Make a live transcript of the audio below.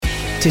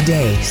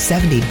Today,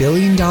 $70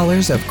 billion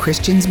of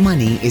Christians'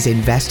 money is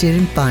invested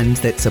in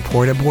funds that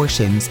support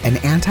abortions and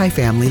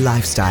anti-family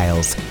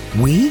lifestyles.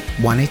 We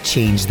want to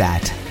change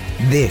that.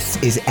 This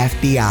is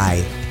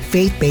FBI,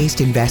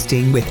 Faith-Based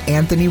Investing with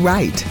Anthony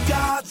Wright.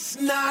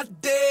 God's not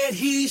dead,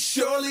 he's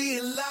surely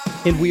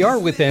alive. And we are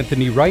with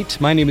Anthony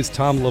Wright. My name is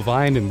Tom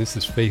Levine, and this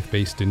is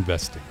Faith-Based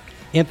Investing.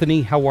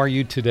 Anthony, how are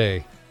you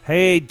today?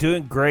 Hey,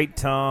 doing great,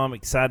 Tom.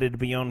 Excited to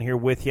be on here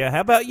with you.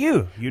 How about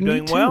you? You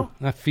doing well?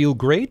 I feel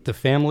great. The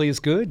family is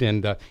good.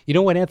 And you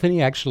know what,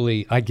 Anthony?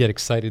 Actually, I get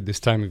excited this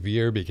time of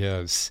year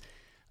because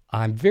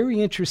I'm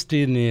very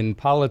interested in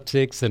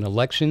politics and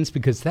elections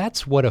because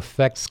that's what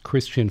affects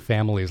Christian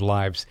families'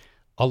 lives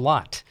a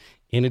lot.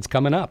 And it's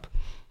coming up.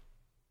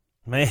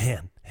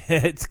 Man,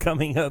 it's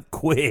coming up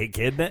quick,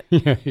 isn't it?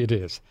 Yeah, it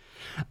is.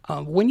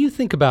 When you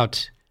think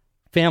about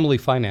family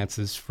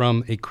finances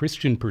from a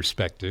Christian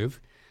perspective,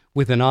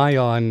 with an eye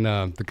on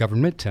the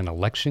government and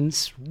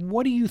elections,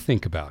 what do you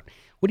think about?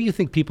 What do you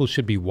think people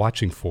should be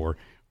watching for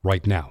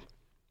right now?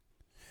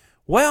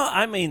 Well,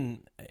 I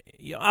mean,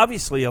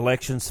 obviously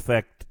elections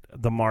affect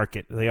the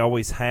market. They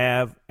always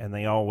have, and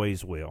they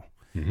always will.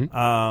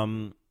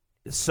 Mm-hmm.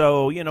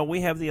 So,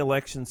 we have the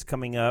elections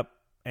coming up,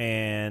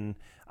 and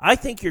I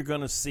think you're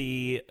going to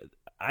see.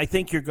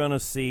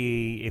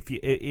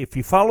 If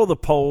you follow the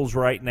polls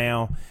right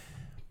now,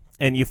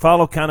 and you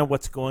follow kind of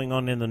what's going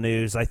on in the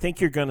news, I think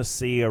you're going to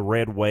see a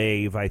red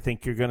wave. I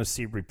think you're going to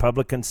see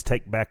Republicans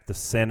take back the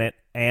Senate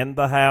and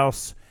the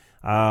House.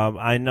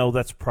 I know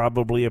that's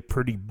probably a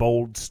pretty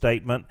bold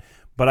statement,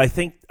 but I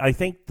think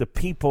the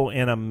people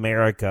in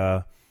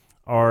America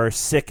are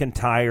sick and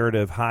tired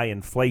of high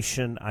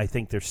inflation. I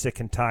think they're sick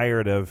and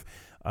tired of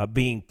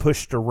being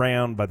pushed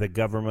around by the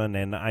government,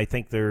 and I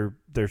think they're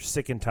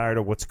sick and tired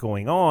of what's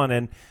going on.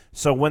 And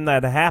so when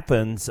that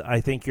happens,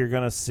 I think you're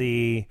going to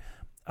see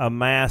a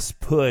mass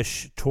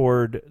push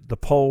toward the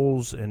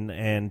polls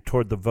and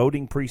toward the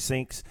voting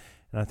precincts,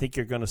 and I think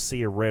you're going to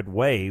see a red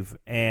wave.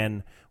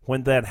 And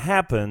when that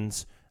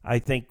happens, I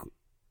think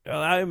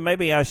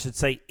maybe I should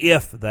say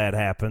if that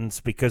happens,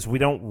 because we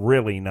don't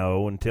really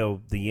know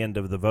until the end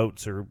of the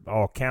votes are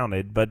all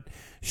counted. But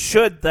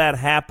should that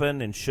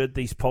happen, and should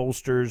these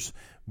pollsters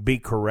be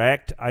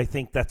correct, I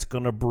think that's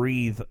going to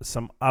breathe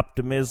some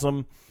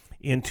optimism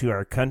into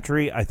our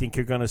country. I think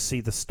you're going to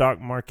see the stock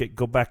market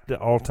go back to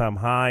all-time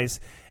highs.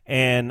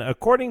 And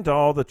according to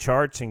all the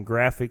charts and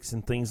graphics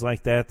and things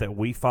like that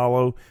we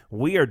follow,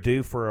 we are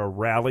due for a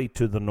rally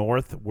to the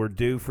north. We're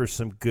due for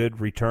some good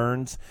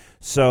returns.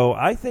 So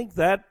I think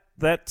that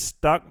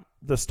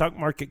the stock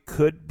market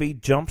could be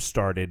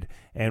jump-started,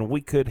 and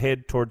we could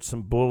head towards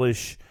some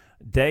bullish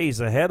days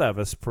ahead of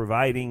us,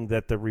 providing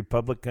that the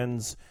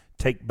Republicans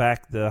take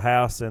back the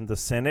House and the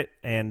Senate.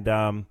 And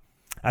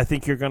I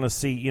think you're going to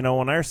see,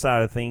 on our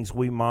side of things,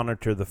 we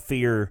monitor the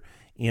fear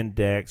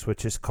index,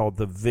 which is called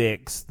the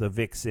VIX. The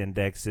VIX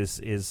index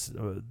is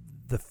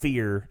the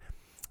fear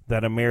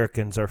that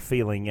Americans are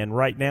feeling. And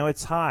right now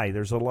it's high.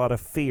 There's a lot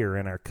of fear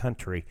in our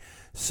country.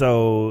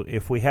 So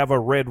if we have a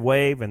red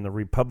wave and the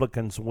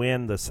Republicans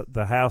win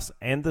the House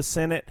and the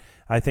Senate,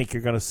 I think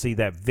you're going to see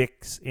that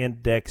VIX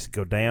index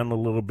go down a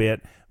little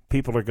bit.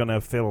 People are going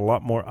to feel a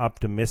lot more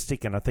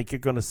optimistic, and I think you're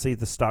going to see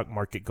the stock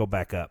market go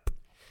back up.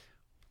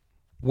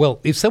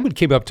 Well, if someone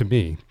came up to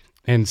me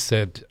and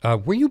said,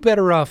 were you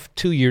better off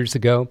 2 years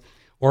ago,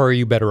 or are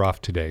you better off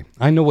today?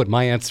 I know what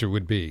my answer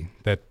would be,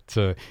 that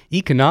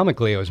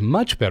economically I was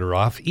much better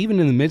off, even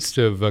in the midst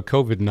of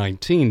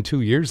COVID-19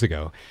 2 years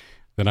ago,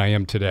 than I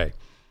am today.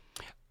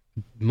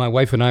 My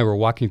wife and I were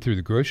walking through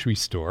the grocery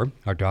store.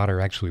 Our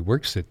daughter actually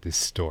works at this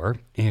store,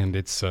 and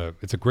it's a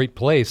great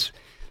place.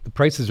 The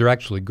prices are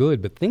actually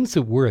good, but things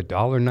that were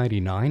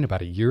 $1.99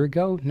 about a year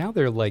ago, now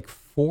they're like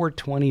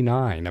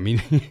 $4.29. I mean,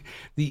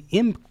 the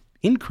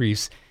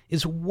increase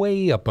is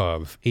way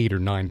above 8 or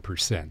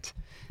 9%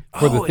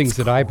 for the things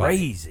that I buy.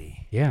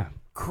 Crazy. Yeah.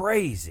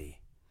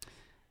 Crazy.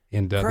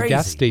 And crazy. The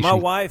gas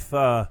station.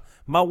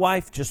 My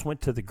wife just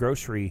went to the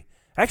grocery.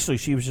 Actually,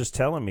 she was just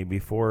telling me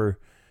before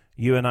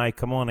you and I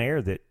come on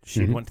air that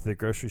she went to the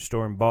grocery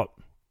store and bought,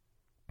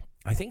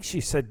 I think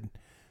she said,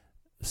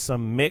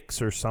 some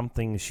mix or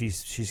something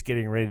she's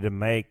getting ready to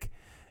make,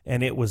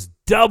 and it was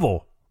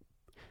double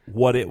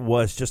what it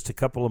was just a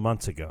couple of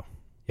months ago.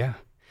 Yeah.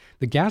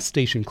 The gas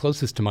station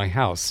closest to my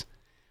house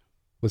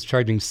was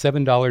charging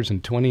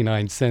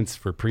 $7.29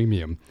 for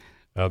premium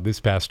this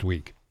past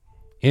week.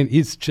 And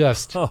it's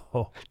just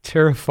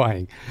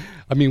terrifying.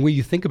 I mean, when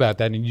you think about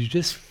that and you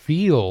just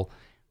feel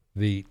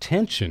the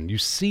tension, you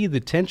see the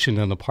tension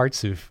on the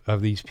parts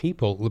of these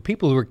people. The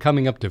people who are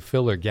coming up to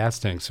fill their gas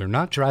tanks are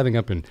not driving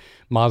up in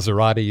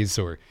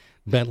Maseratis or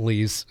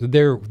Bentleys.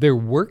 They're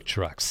work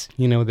trucks.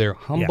 They're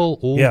humble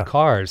old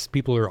cars.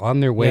 People are on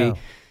their way,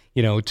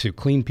 to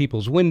clean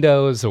people's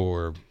windows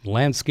or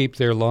landscape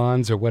their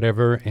lawns or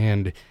whatever.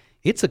 And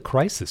it's a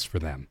crisis for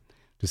them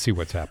to see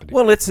what's happening.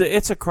 Well, it's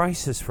a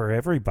crisis for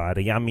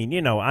everybody. I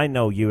mean, I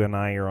know you and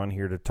I are on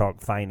here to talk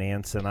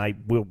finance, and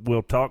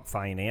we'll talk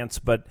finance,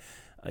 but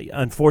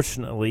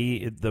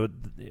unfortunately,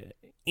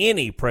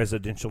 any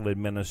presidential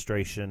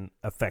administration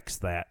affects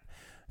that.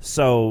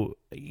 So,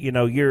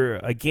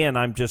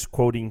 I'm just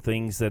quoting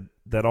things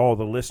that all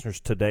the listeners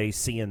today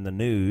see in the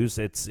news.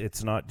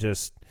 It's not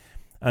just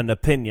an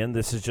opinion.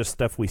 This is just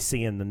stuff we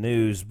see in the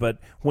news. But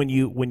when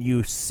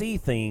you see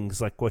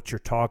things like what you're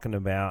talking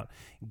about,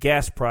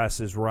 gas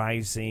prices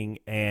rising,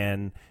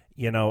 and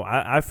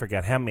I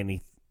forgot how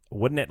many,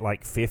 wasn't it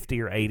like 50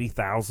 or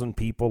 80,000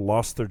 people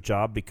lost their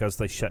job because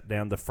they shut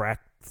down the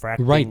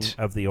fracking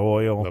of the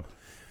oil. The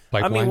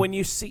pipeline. I mean, when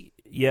you see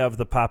of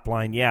the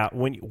pipeline,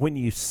 when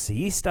you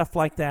see stuff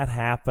like that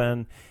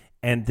happen,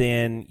 and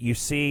then you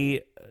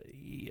see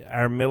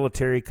our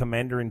military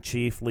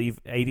commander-in-chief leave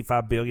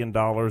 $85 billion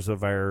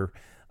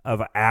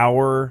of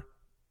our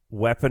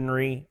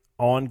weaponry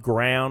on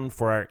ground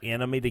for our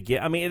enemy to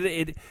get. I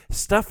mean,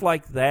 stuff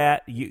like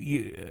that.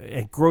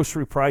 And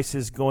grocery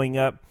prices going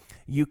up.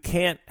 You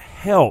can't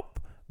help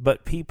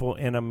but people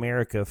in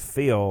America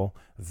feel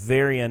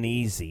very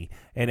uneasy,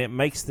 and it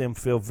makes them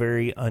feel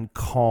very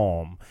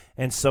uncalm.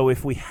 And so,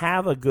 if we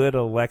have a good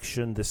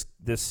election, this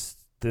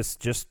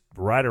just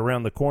right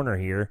around the corner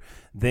here,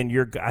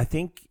 then I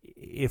think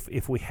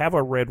if we have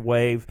a red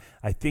wave,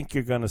 I think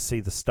you're going to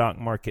see the stock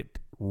market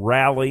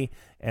rally.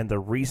 And the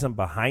reason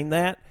behind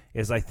that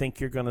is I think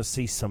you're going to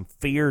see some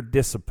fear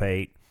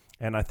dissipate,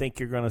 and I think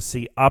you're going to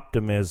see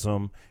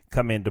optimism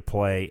come into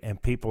play,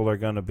 and people are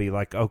going to be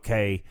like,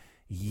 okay,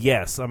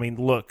 yes. I mean,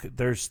 look,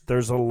 there's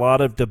a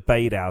lot of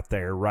debate out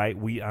there, right?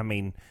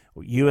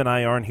 You and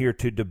I aren't here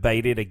to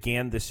debate it.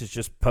 Again, this is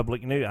just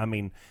public news. I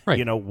mean,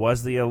 right.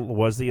 Was the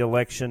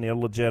election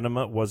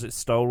illegitimate? Was it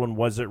stolen?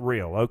 Was it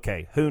real?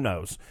 Okay, who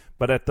knows?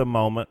 But at the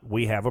moment,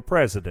 we have a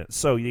president,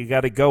 so you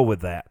got to go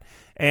with that.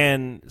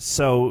 And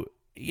so,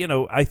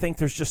 I think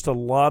there's just a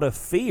lot of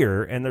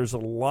fear, and there's a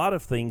lot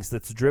of things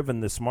that's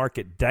driven this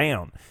market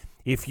down.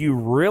 If you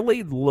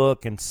really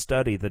look and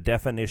study the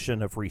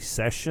definition of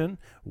recession,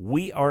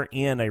 we are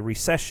in a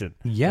recession.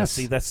 Yes.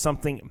 Now, see, that's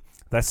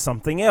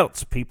something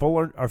else.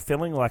 People are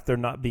feeling like they're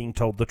not being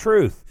told the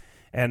truth.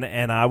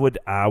 And I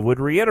would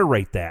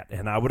reiterate that,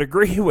 and I would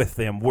agree with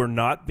them. We're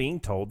not being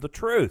told the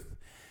truth.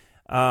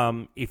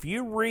 If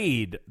you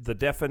read the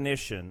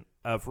definition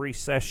of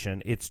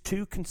recession, it's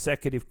 2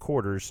 consecutive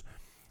quarters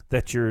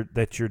that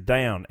you're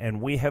down,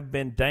 and we have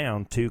been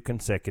down 2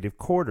 consecutive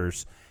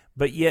quarters.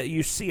 But yet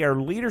you see our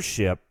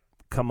leadership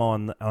come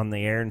on the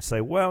air and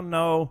say, well,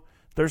 no,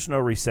 there's no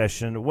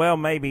recession. Well,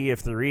 maybe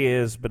if there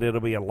is, but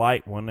it'll be a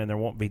light one and there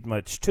won't be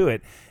much to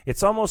it.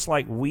 It's almost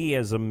like we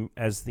as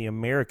the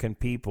American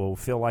people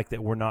feel like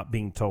that we're not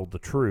being told the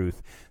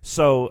truth.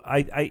 So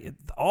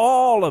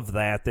all of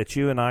that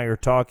you and I are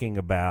talking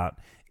about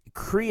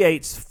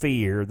creates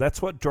fear.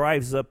 That's what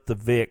drives up the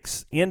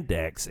VIX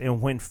index.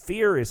 And when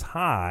fear is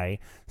high,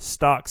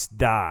 stocks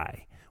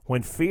die.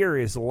 When fear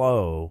is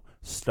low,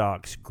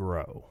 stocks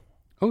grow.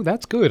 Oh,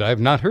 that's good. I've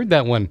not heard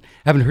that one.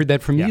 I haven't heard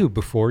that from you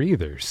before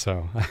either,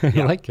 so I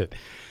like it.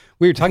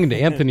 We were talking to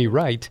Anthony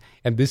Wright,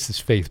 and this is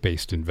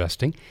Faith-Based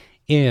Investing.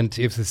 And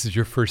if this is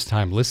your first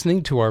time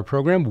listening to our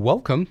program,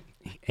 welcome.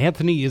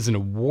 Anthony is an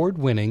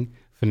award-winning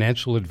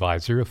financial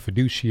advisor, a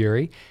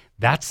fiduciary.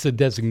 That's the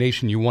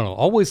designation you want to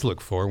always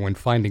look for when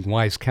finding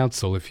wise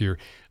counsel if you're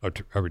a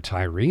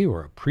retiree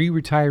or a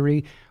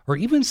pre-retiree, or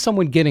even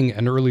someone getting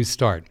an early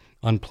start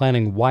on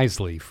planning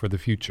wisely for the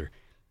future.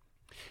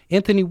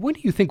 Anthony, what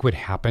do you think would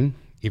happen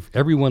if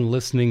everyone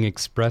listening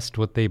expressed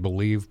what they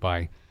believe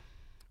by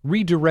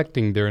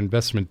redirecting their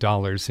investment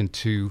dollars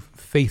into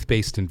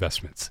faith-based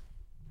investments?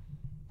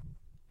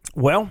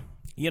 Well,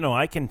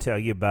 I can tell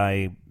you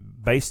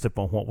based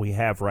upon what we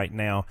have right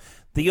now,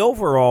 the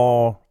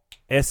overall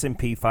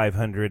S&P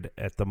 500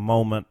 at the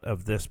moment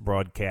of this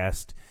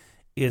broadcast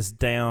is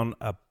down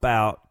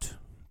about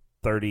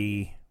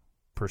 30%.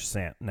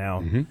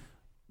 Now,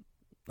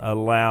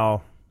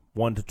 allow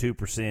 1 to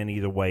 2%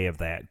 either way of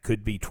that.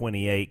 Could be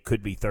 28,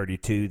 could be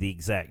 32, the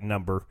exact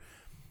number.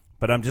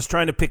 But I'm just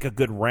trying to pick a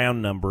good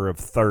round number of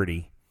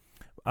 30.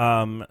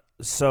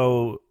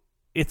 So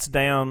it's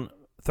down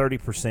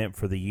 30%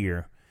 for the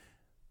year.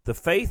 The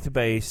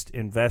faith-based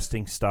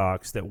investing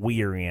stocks that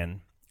we are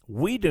in,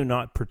 we do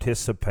not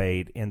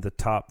participate in the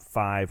top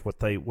 5, what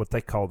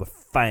they call the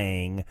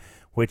FANG,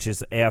 which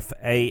is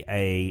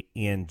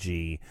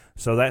FAANG.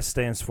 So that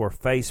stands for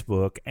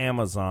Facebook,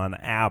 Amazon,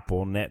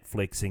 Apple,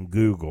 Netflix, and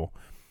Google.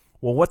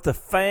 Well, what the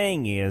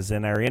FANG is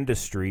in our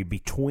industry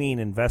between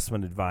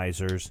investment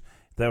advisors,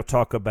 they'll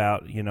talk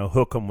about,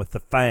 hook them with the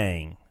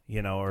FANG,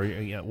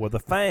 well,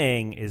 the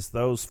FANG is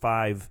those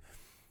 5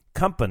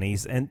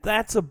 companies, and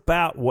that's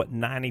about what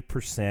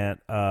 90%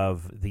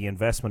 of the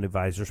investment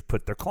advisors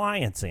put their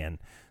clients in.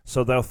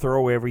 So they'll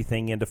throw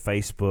everything into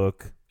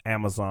Facebook,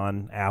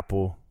 Amazon,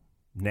 Apple,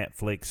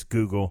 Netflix,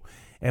 Google,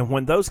 and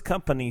when those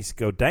companies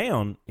go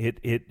down,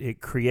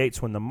 it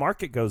creates, when the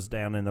market goes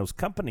down and those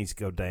companies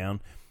go down,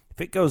 if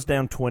it goes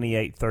down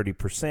 28,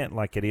 30%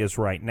 like it is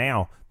right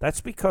now, that's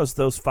because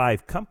those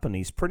 5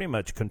 companies pretty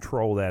much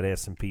control that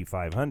S&P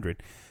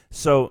 500.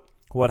 So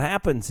what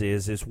happens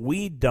is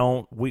we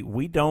don't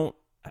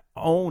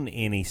own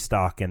any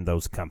stock in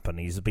those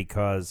companies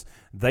because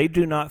they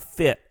do not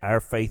fit our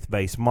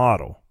faith-based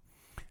model.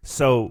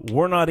 So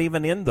we're not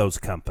even in those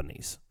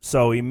companies.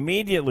 So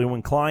immediately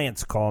when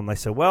clients call and they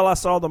say, well, I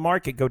saw the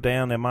market go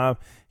down.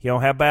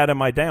 How bad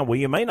am I down? Well,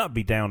 you may not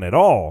be down at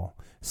all,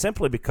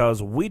 simply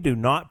because we do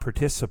not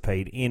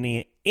participate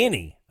in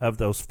any of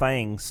those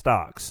FANG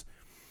stocks.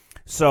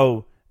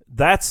 So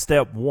that's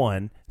step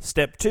one.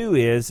 Step two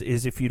is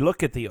if you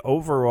look at the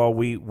overall,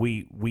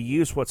 we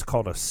use what's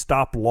called a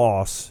stop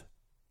loss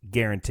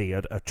guarantee,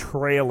 a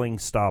trailing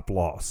stop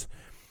loss.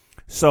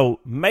 So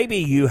maybe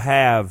you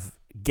have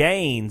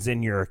gains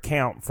in your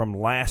account from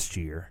last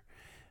year.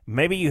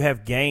 Maybe you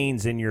have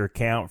gains in your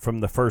account from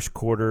the first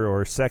quarter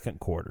or second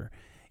quarter.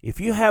 If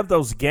you have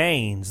those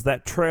gains,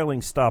 that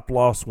trailing stop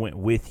loss went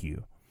with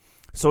you.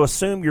 So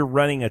assume you're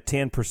running a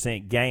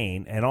 10%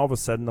 gain, and all of a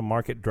sudden the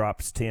market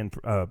drops a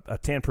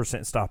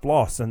 10% stop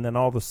loss, and then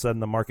all of a sudden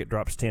the market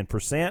drops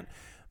 10%.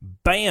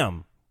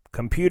 Bam!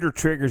 Computer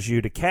triggers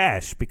you to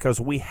cash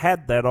because we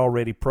had that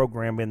already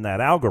programmed in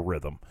that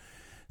algorithm.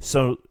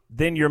 So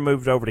then you're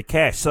moved over to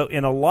cash. So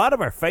in a lot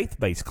of our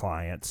faith-based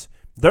clients,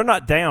 they're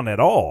not down at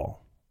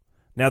all.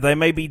 Now they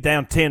may be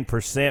down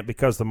 10%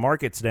 because the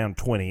market's down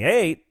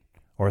 28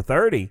 or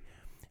 30.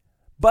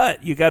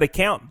 But you got to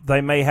count,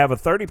 they may have a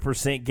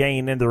 30%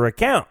 gain in their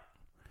account.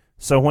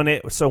 So when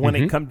it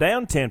come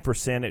down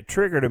 10%, it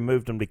triggered and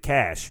moved them to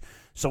cash.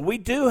 So we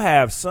do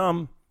have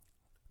some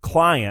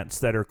clients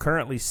that are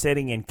currently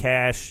sitting in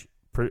cash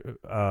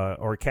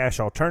or cash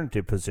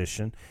alternative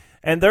position,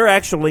 and they're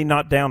actually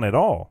not down at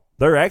all.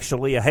 They're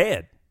actually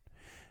ahead.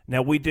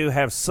 Now, we do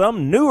have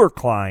some newer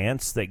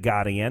clients that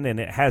got in, and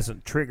it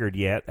hasn't triggered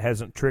yet,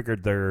 hasn't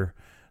triggered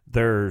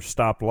their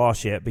stop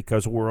loss yet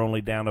because we're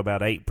only down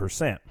about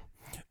 8%.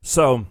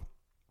 So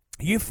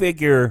you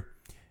figure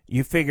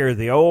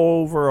the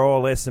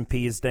overall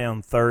S&P is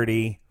down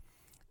 30.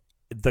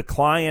 The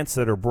clients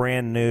that are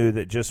brand new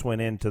that just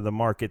went into the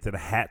market that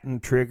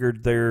hadn't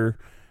triggered their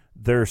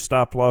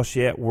stop loss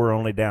yet, we're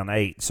only down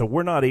 8. So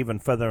we're not even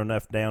further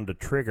enough down to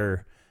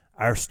trigger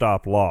our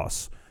stop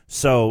loss.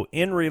 So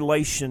in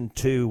relation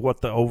to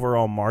what the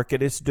overall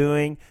market is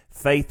doing,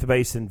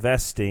 faith-based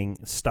investing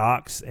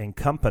stocks and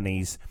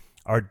companies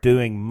are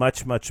doing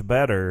much, much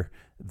better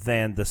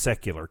than the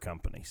secular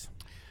companies.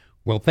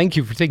 Well, thank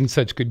you for taking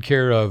such good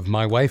care of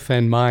my wife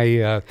and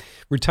my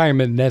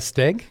retirement nest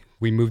egg.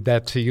 We moved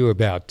that to you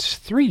about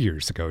 3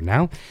 years ago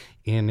now,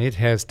 and it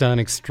has done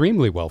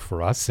extremely well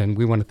for us, and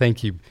we want to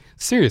thank you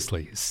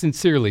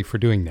sincerely for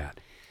doing that.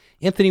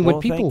 Anthony,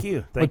 thank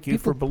you. Thank you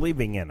for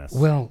believing in us.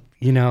 Well,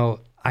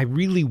 I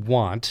really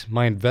want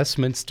my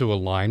investments to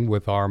align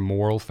with our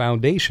moral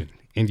foundation,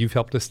 and you've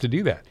helped us to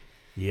do that.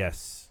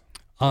 Yes.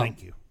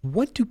 Thank you.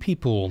 What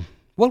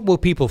will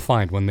people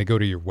find when they go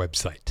to your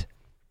website?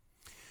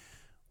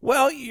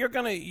 Well, you're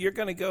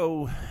gonna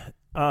go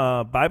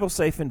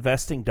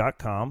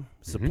BibleSafeInvesting.com.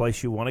 It's the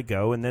place you want to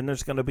go, and then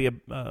there's going to be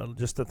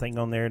just a thing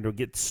on there to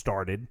get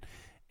started.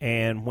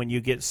 And when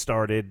you get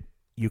started,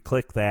 you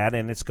click that,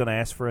 and it's going to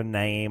ask for a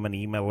name, an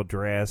email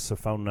address, a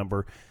phone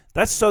number.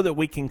 That's so that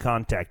we can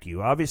contact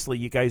you. Obviously,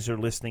 you guys are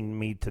listening to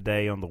me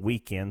today on the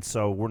weekend,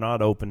 so we're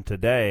not open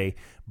today,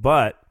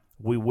 but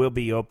we will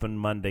be open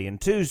Monday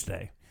and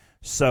Tuesday.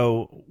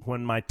 So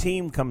when my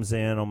team comes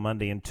in on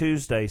Monday and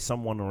Tuesday,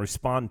 someone will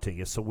respond to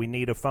you. So we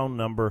need a phone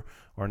number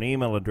or an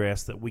email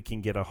address that we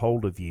can get a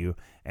hold of you.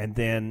 And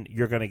then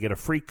you're going to get a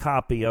free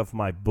copy of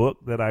my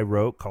book that I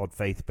wrote called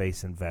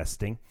Faith-Based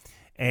Investing.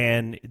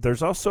 And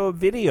there's also a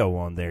video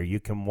on there you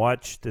can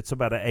watch that's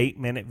about an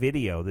 8-minute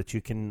video that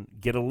you can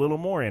get a little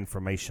more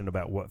information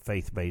about what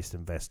faith-based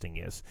investing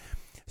is.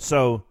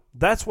 So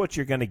that's what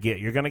you're going to get.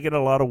 You're going to get a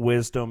lot of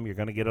wisdom. You're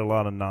going to get a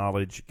lot of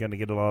knowledge. You're going to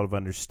get a lot of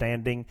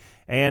understanding.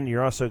 And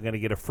you're also going to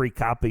get a free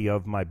copy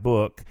of my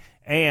book.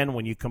 And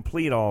when you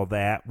complete all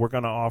that, we're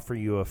going to offer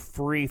you a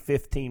free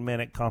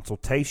 15-minute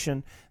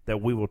consultation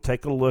that we will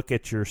take a look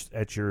at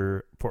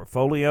your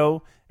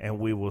portfolio, and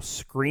we will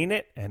screen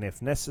it. And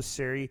if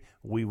necessary,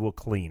 we will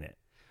clean it.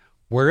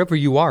 Wherever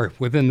you are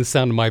within the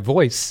sound of my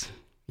voice,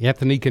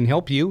 Anthony can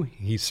help you.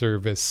 He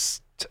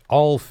serviced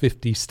all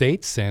 50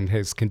 states and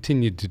has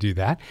continued to do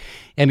that.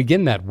 And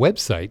again, that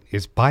website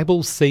is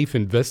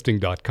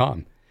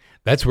BibleSafeInvesting.com.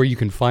 That's where you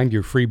can find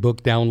your free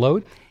book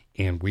download,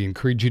 and we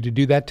encourage you to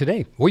do that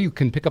today. Or you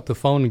can pick up the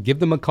phone and give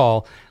them a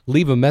call,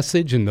 leave a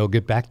message, and they'll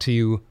get back to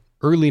you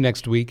early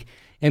next week.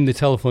 And the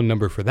telephone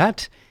number for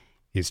that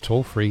is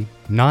toll-free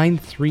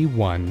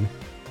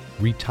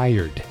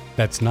 931-RETIRED.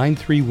 That's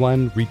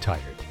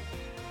 931-RETIRED.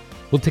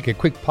 We'll take a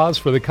quick pause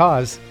for the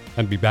cause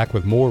and be back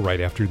with more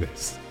right after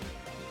this.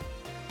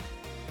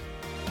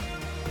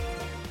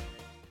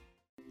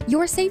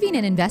 You're saving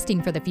and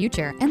investing for the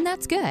future, and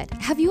that's good.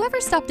 Have you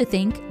ever stopped to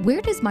think, where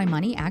does my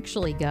money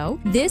actually go?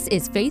 This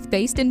is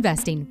Faith-Based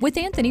Investing with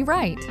Anthony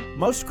Wright.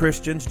 Most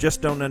Christians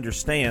just don't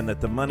understand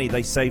that the money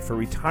they save for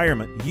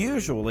retirement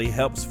usually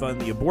helps fund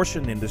the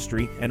abortion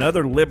industry and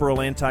other liberal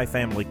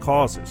anti-family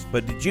causes.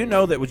 But did you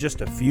know that with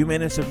just a few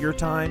minutes of your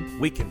time,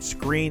 we can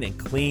screen and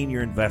clean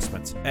your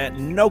investments at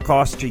no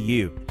cost to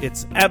you?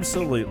 It's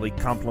absolutely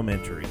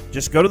complimentary.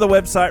 Just go to the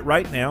website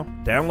right now,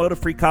 download a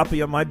free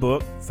copy of my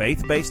book,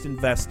 Faith-Based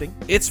Investing.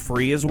 It's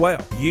free as well.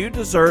 You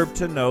deserve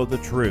to know the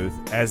truth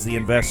as the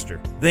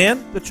investor.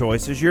 Then the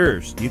choice is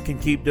yours. You can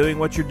keep doing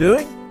what you're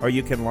doing, or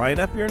you can line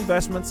up your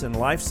investments and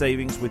life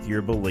savings with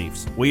your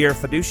beliefs. We are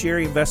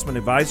fiduciary investment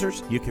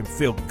advisors. You can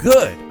feel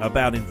good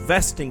about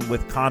investing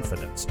with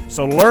confidence.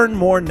 So learn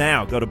more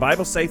now. Go to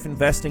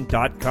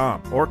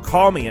BibleSafeInvesting.com or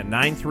call me at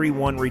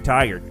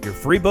 931-RETIRED. Your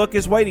free book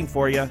is waiting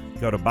for you.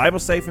 Go to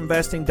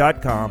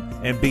BibleSafeInvesting.com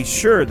and be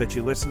sure that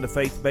you listen to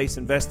Faith-Based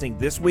Investing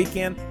this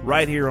weekend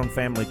right here on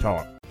Family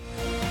Talk.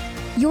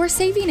 You're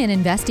saving and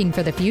investing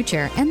for the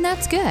future, and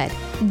that's good.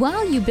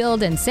 While you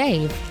build and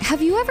save,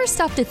 have you ever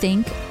stopped to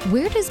think,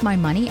 where does my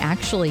money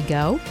actually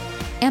go?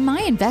 Am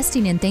I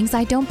investing in things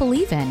I don't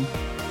believe in?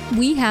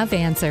 We have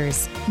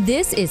answers.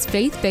 This is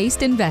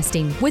Faith-Based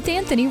Investing with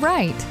Anthony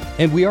Wright.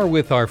 And we are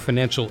with our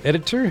financial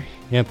editor,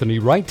 Anthony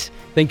Wright.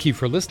 Thank you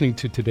for listening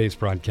to today's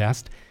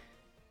broadcast.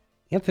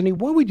 Anthony,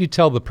 what would you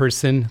tell the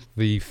person,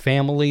 the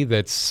family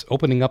that's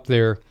opening up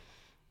their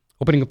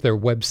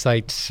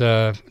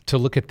website to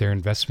look at their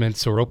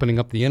investments, or opening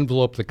up the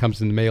envelope that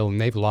comes in the mail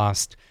and they've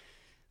lost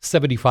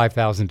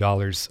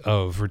 $75,000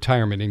 of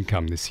retirement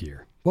income this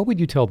year? What would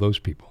you tell those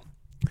people?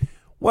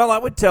 Well, I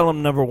would tell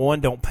them, number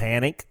one, don't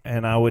panic.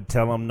 And I would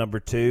tell them,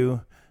 number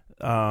two,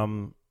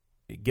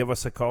 give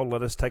us a call.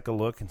 Let us take a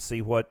look and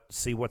see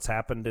what's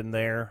happened in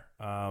there.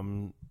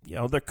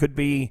 There could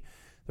be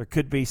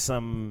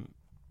some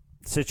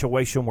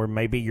situation where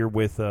maybe you're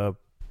with a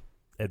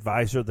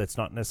advisor that's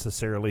not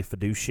necessarily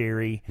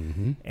fiduciary,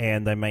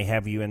 and they may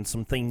have you in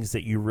some things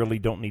that you really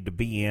don't need to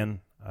be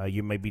in.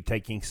 You may be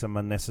taking some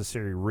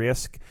unnecessary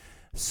risk.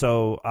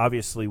 So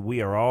obviously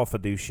we are all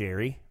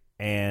fiduciary,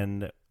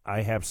 and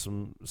I have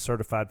some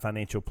certified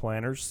financial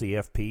planners,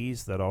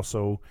 CFPs, that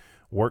also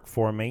work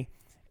for me,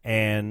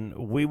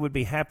 and we would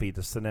be happy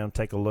to sit down and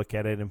take a look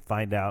at it and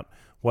find out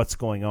what's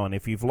going on.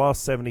 If you've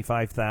lost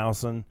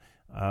 $75,000,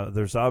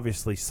 there's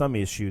obviously some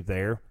issue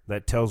there.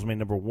 That tells me,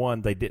 number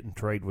one, they didn't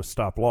trade with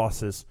stop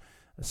losses.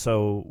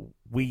 So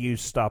we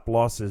use stop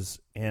losses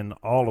in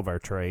all of our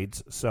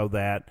trades so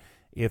that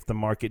if the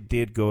market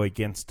did go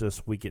against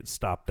us, we get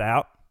stopped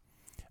out.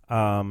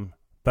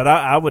 But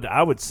I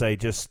would say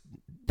just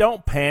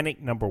don't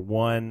panic, number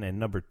one. And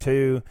number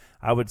two,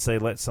 I would say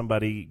let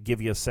somebody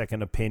give you a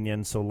second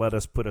opinion. So let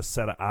us put a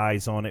set of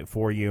eyes on it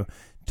for you.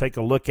 Take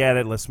a look at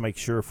it. Let's make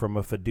sure from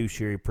a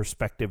fiduciary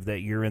perspective that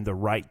you're in the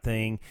right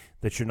thing,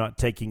 that you're not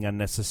taking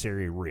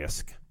unnecessary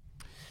risk.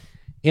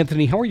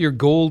 Anthony, how are your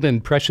gold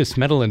and precious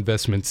metal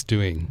investments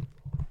doing?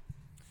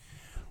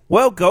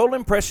 Well, gold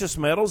and precious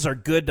metals are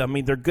good. I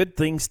mean, they're good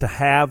things to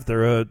have.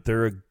 They're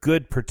a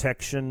good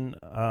protection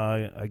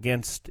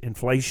against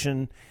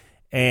inflation,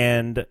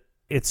 and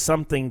it's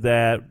something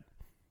that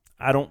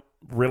I don't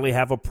really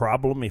have a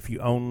problem if you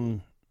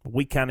own.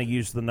 We kind of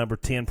use the number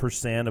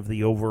 10% of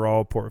the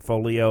overall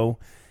portfolio.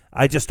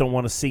 I just don't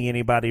want to see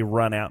anybody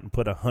run out and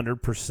put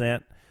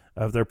 100%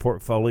 of their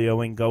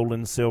portfolio in gold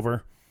and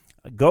silver.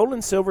 Gold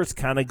and silver is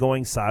kind of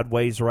going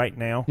sideways right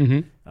now.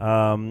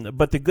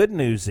 But the good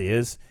news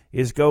is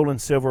gold and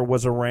silver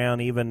was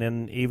around even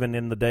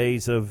in the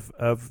days of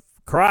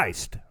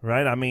Christ,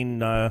 right? I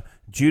mean,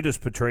 Judas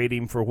betrayed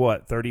him for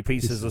what, 30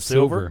 pieces of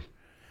silver?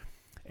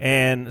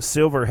 And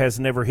silver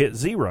has never hit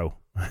zero.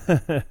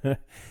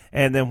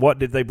 And then what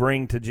did they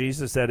bring to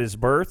Jesus at his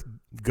birth?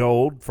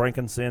 Gold,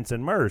 frankincense,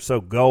 and myrrh. So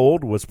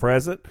gold was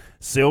present,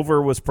 silver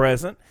was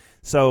present.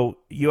 So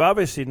you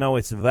obviously know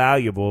it's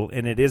valuable,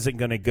 and it isn't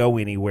going to go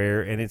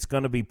anywhere, and it's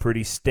going to be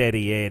pretty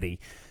steady Eddie.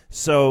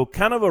 So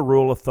kind of a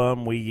rule of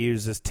thumb we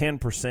use is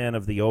 10%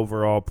 of the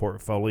overall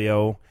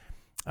portfolio.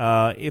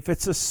 If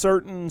it's a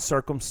certain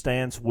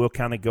circumstance, we'll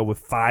kind of go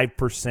with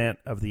 5%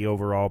 of the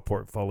overall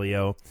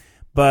portfolio.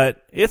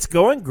 But it's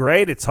going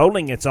great. It's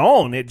holding its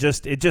own. It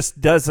just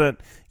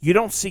doesn't. You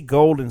don't see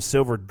gold and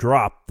silver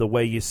drop the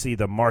way you see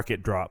the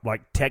market drop.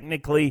 Like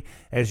technically,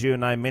 as you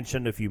and I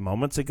mentioned a few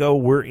moments ago,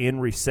 we're in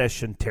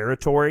recession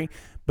territory.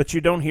 But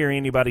you don't hear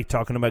anybody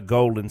talking about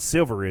gold and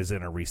silver is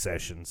in a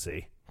recession.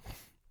 See,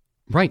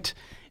 right?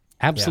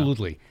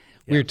 Absolutely.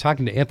 Yeah. We're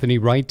talking to Anthony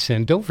Wright,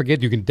 and don't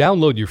forget you can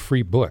download your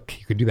free book.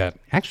 You can do that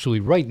actually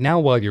right now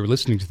while you're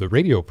listening to the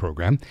radio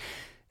program.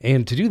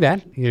 And to do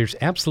that, there's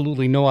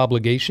absolutely no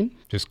obligation.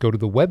 Just go to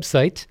the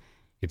website.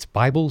 It's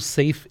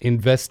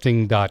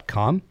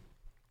BibleSafeInvesting.com.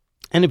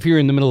 And if you're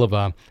in the middle of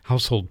a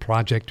household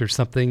project or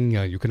something,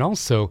 you can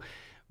also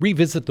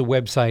revisit the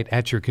website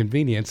at your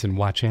convenience and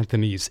watch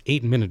Anthony's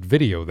 8-minute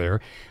video there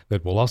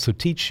that will also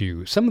teach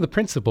you some of the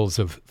principles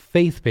of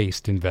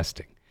faith-based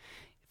investing.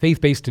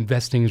 Faith-based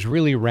investing is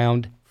really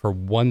around for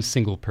one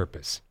single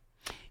purpose.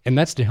 And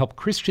that's to help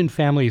Christian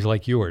families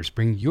like yours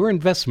bring your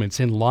investments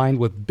in line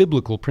with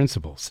biblical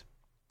principles.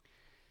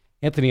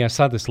 Anthony, I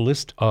saw this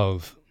list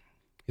of,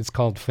 it's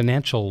called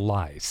financial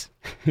lies.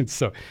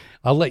 So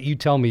I'll let you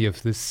tell me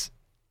if this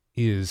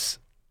is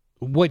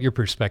what your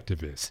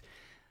perspective is.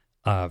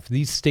 If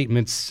these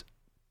statements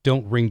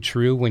don't ring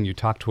true when you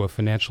talk to a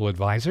financial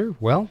advisor,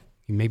 well,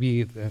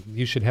 maybe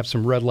you should have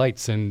some red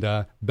lights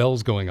and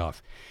bells going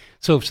off.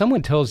 So if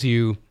someone tells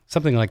you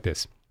something like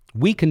this,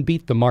 we can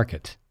beat the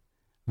market.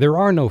 There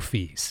are no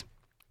fees.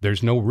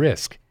 There's no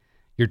risk.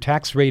 Your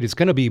tax rate is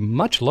going to be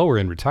much lower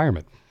in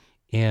retirement.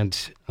 And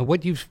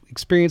what you've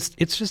experienced,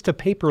 it's just a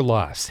paper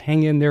loss.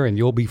 Hang in there and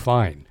you'll be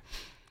fine.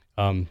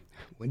 Do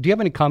you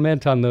have any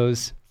comment on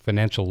those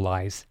financial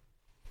lies?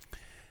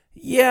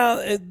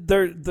 Yeah,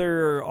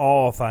 they're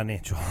all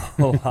financial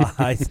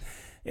lies.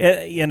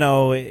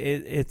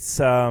 It's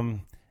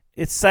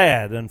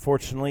sad,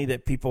 unfortunately,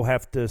 that people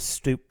have to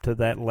stoop to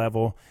that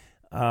level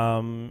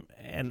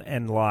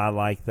and lie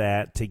like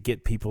that to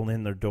get people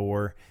in their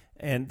door.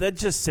 And that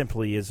just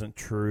simply isn't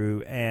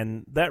true.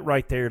 And that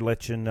right there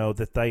lets you know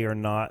that they are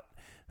not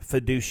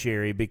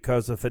fiduciary,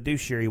 because a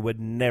fiduciary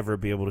would never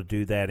be able to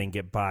do that and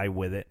get by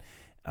with it.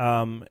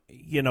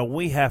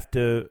 We have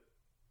to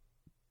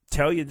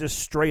tell you just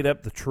straight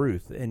up the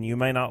truth. And you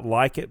may not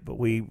like it, but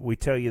we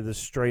tell you the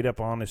straight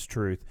up honest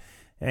truth.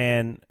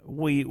 And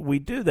we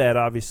do that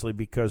obviously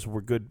because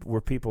we're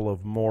people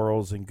of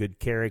morals and good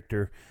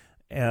character.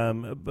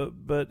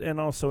 But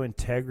also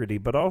integrity,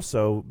 but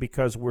also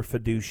because we're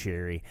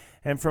fiduciary.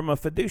 And from a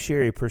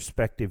fiduciary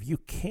perspective, you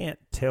can't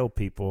tell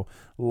people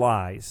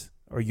lies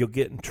or you'll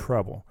get in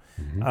trouble.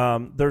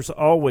 Mm-hmm. There's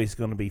always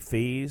going to be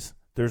fees.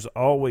 There's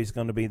always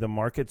going to be, the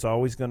market's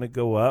always going to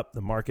go up.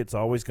 The market's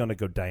always going to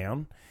go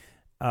down.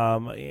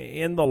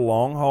 In the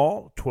long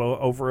haul,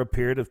 over a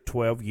period of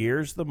 12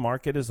 years, the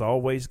market is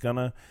always going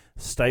to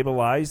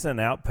stabilize and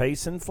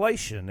outpace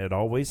inflation. It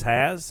always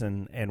has,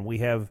 and we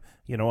have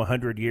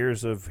 100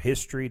 years of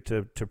history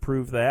to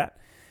prove that.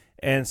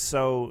 And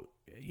so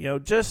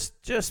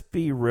just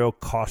be real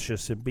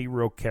cautious and be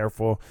real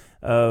careful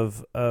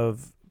of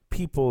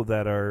people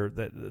that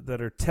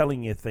are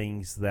telling you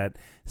things that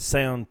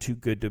sound too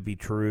good to be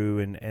true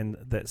and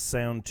that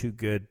sound too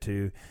good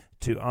to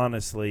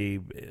honestly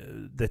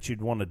that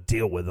you'd want to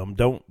deal with them.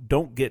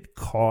 Don't get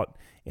caught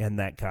in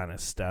that kind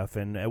of stuff.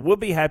 And we'll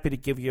be happy to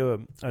give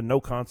you a no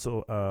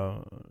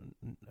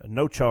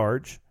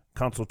charge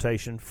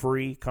consultation,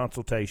 free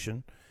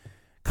consultation.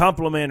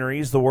 Complimentary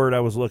is the word I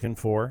was looking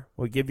for.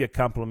 We'll give you a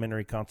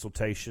complimentary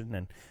consultation,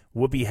 and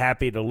we'll be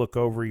happy to look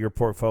over your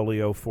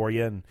portfolio for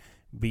you and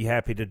be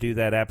happy to do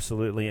that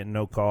absolutely at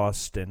no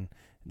cost, and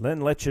then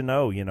let you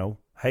know,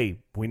 hey,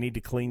 we need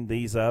to clean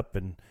these up,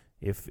 and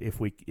if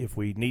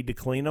we need to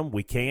clean them,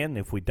 we can.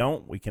 If we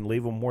don't, we can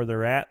leave them where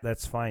they're at.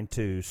 That's fine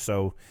too.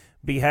 So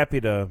be happy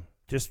to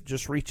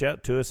just reach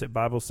out to us at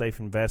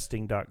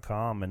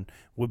BibleSafeInvesting.com, and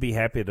we'll be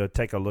happy to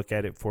take a look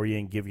at it for you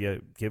and give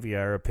you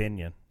our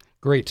opinion.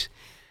 Great.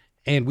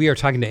 And we are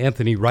talking to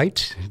Anthony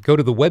Wright. Go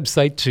to the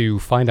website to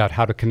find out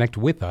how to connect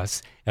with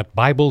us at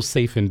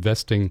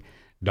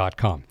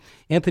BibleSafeInvesting.com.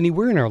 Anthony,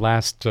 we're in our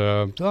last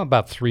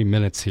about 3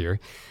 minutes here.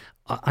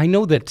 I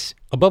know that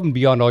above and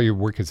beyond all your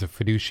work as a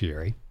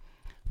fiduciary,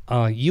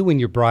 you and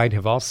your bride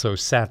have also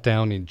sat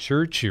down in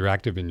church. You're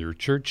active in your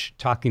church,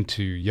 talking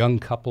to young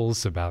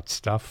couples about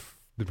stuff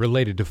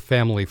related to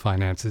family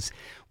finances.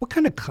 What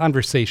kind of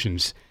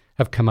conversations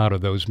have come out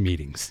of those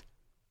meetings?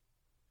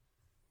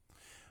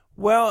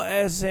 Well,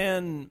 as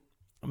in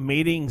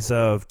meetings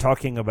of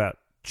talking about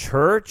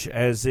church,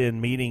 as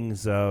in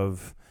meetings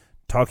of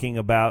talking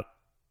about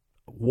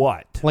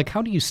what? Like,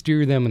 how do you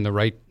steer them in the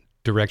right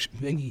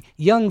direction?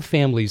 Young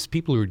families,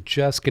 people who are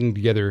just getting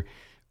together,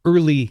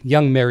 early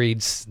young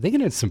marrieds, they get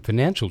into some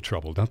financial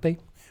trouble, don't they?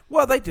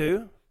 Well, they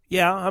do.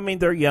 Yeah, I mean,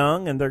 they're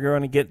young and they're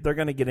going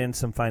to get in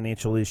some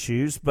financial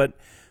issues, but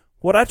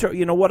what I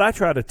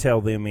try to tell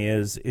them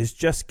is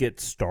just get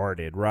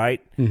started,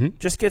 right? Mm-hmm.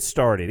 Just get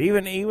started.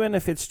 Even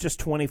if it's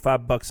just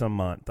 $25 a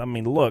month. I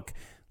mean, look,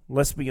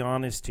 let's be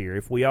honest here.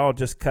 If we all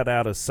just cut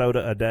out a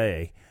soda a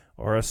day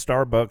or a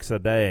Starbucks a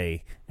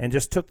day and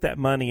just took that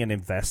money and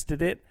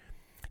invested it,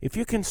 if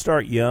you can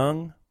start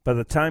young, by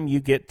the time you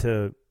get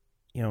to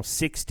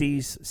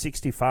 60s,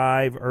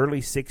 65,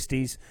 early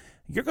 60s,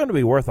 you're going to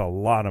be worth a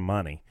lot of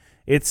money.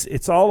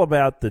 It's all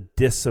about the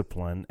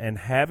discipline and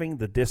having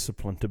the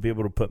discipline to be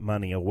able to put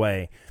money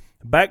away.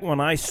 Back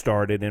when I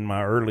started in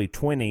my early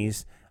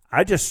 20s,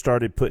 I just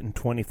started putting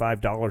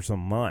 $25 a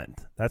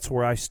month. That's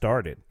where I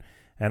started.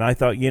 And I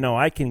thought,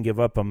 I can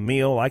give up a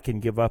meal, I can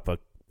give up a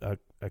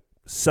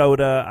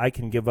soda, I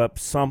can give up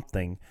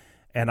something,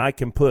 and I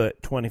can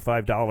put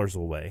 $25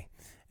 away.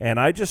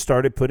 And I just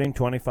started putting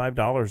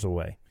 $25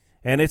 away.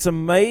 And it's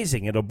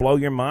amazing. It'll blow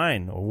your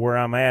mind where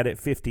I'm at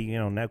 50.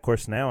 Now, of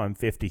course, now I'm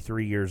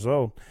 53 years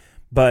old.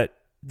 But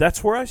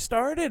that's where I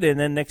started. And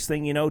then next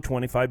thing you know,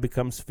 25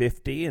 becomes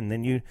 50. And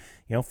then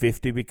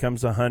 50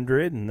 becomes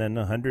 100. And then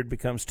 100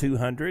 becomes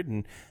 200.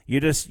 And you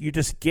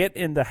just get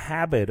in the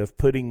habit of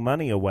putting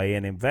money away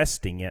and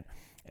investing it.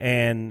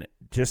 and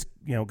just,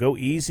 go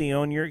easy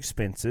on your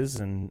expenses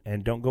and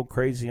don't go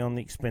crazy on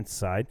the expense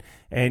side.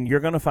 And you're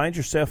going to find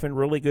yourself in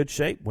really good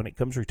shape when it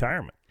comes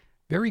retirement.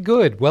 Very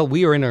good. Well,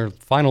 we are in our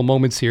final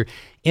moments here.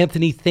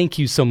 Anthony, thank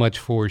you so much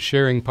for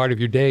sharing part of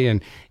your day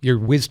and your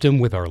wisdom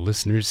with our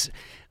listeners.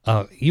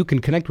 You can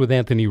connect with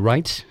Anthony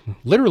Wright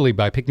literally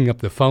by picking up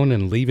the phone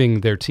and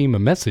leaving their team a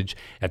message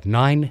at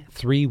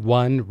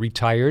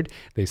 931-RETIRED.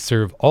 They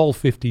serve all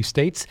 50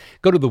 states.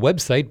 Go to the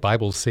website,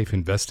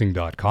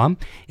 BiblesafeInvesting.com,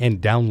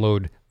 and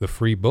download the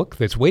free book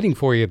that's waiting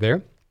for you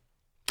there.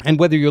 And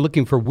whether you're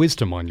looking for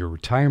wisdom on your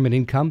retirement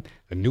income,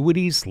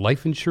 annuities,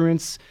 life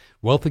insurance,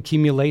 wealth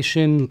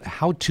accumulation,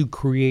 how to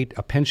create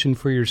a pension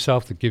for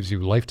yourself that gives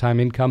you lifetime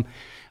income,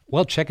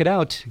 well, check it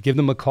out. Give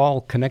them a call,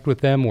 connect with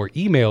them, or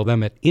email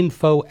them at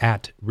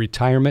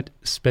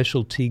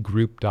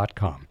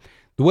info@retirementspecialtygroup.com.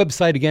 The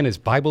website, again, is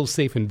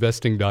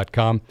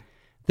BiblesafeInvesting.com.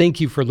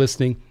 Thank you for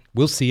listening.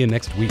 We'll see you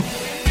next week.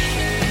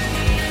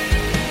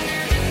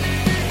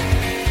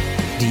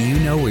 Do you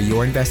know where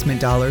your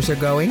investment dollars are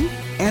going?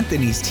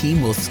 Anthony's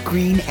team will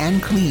screen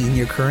and clean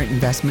your current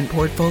investment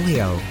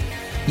portfolio.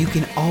 You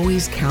can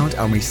always count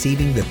on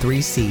receiving the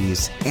 3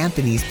 C's.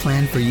 Anthony's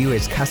plan for you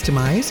is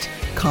customized,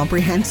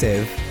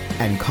 comprehensive,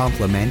 and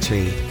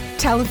complimentary.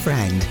 Tell a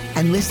friend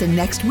and listen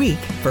next week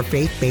for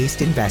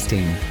Faith-Based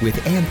Investing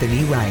with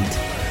Anthony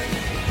Wright.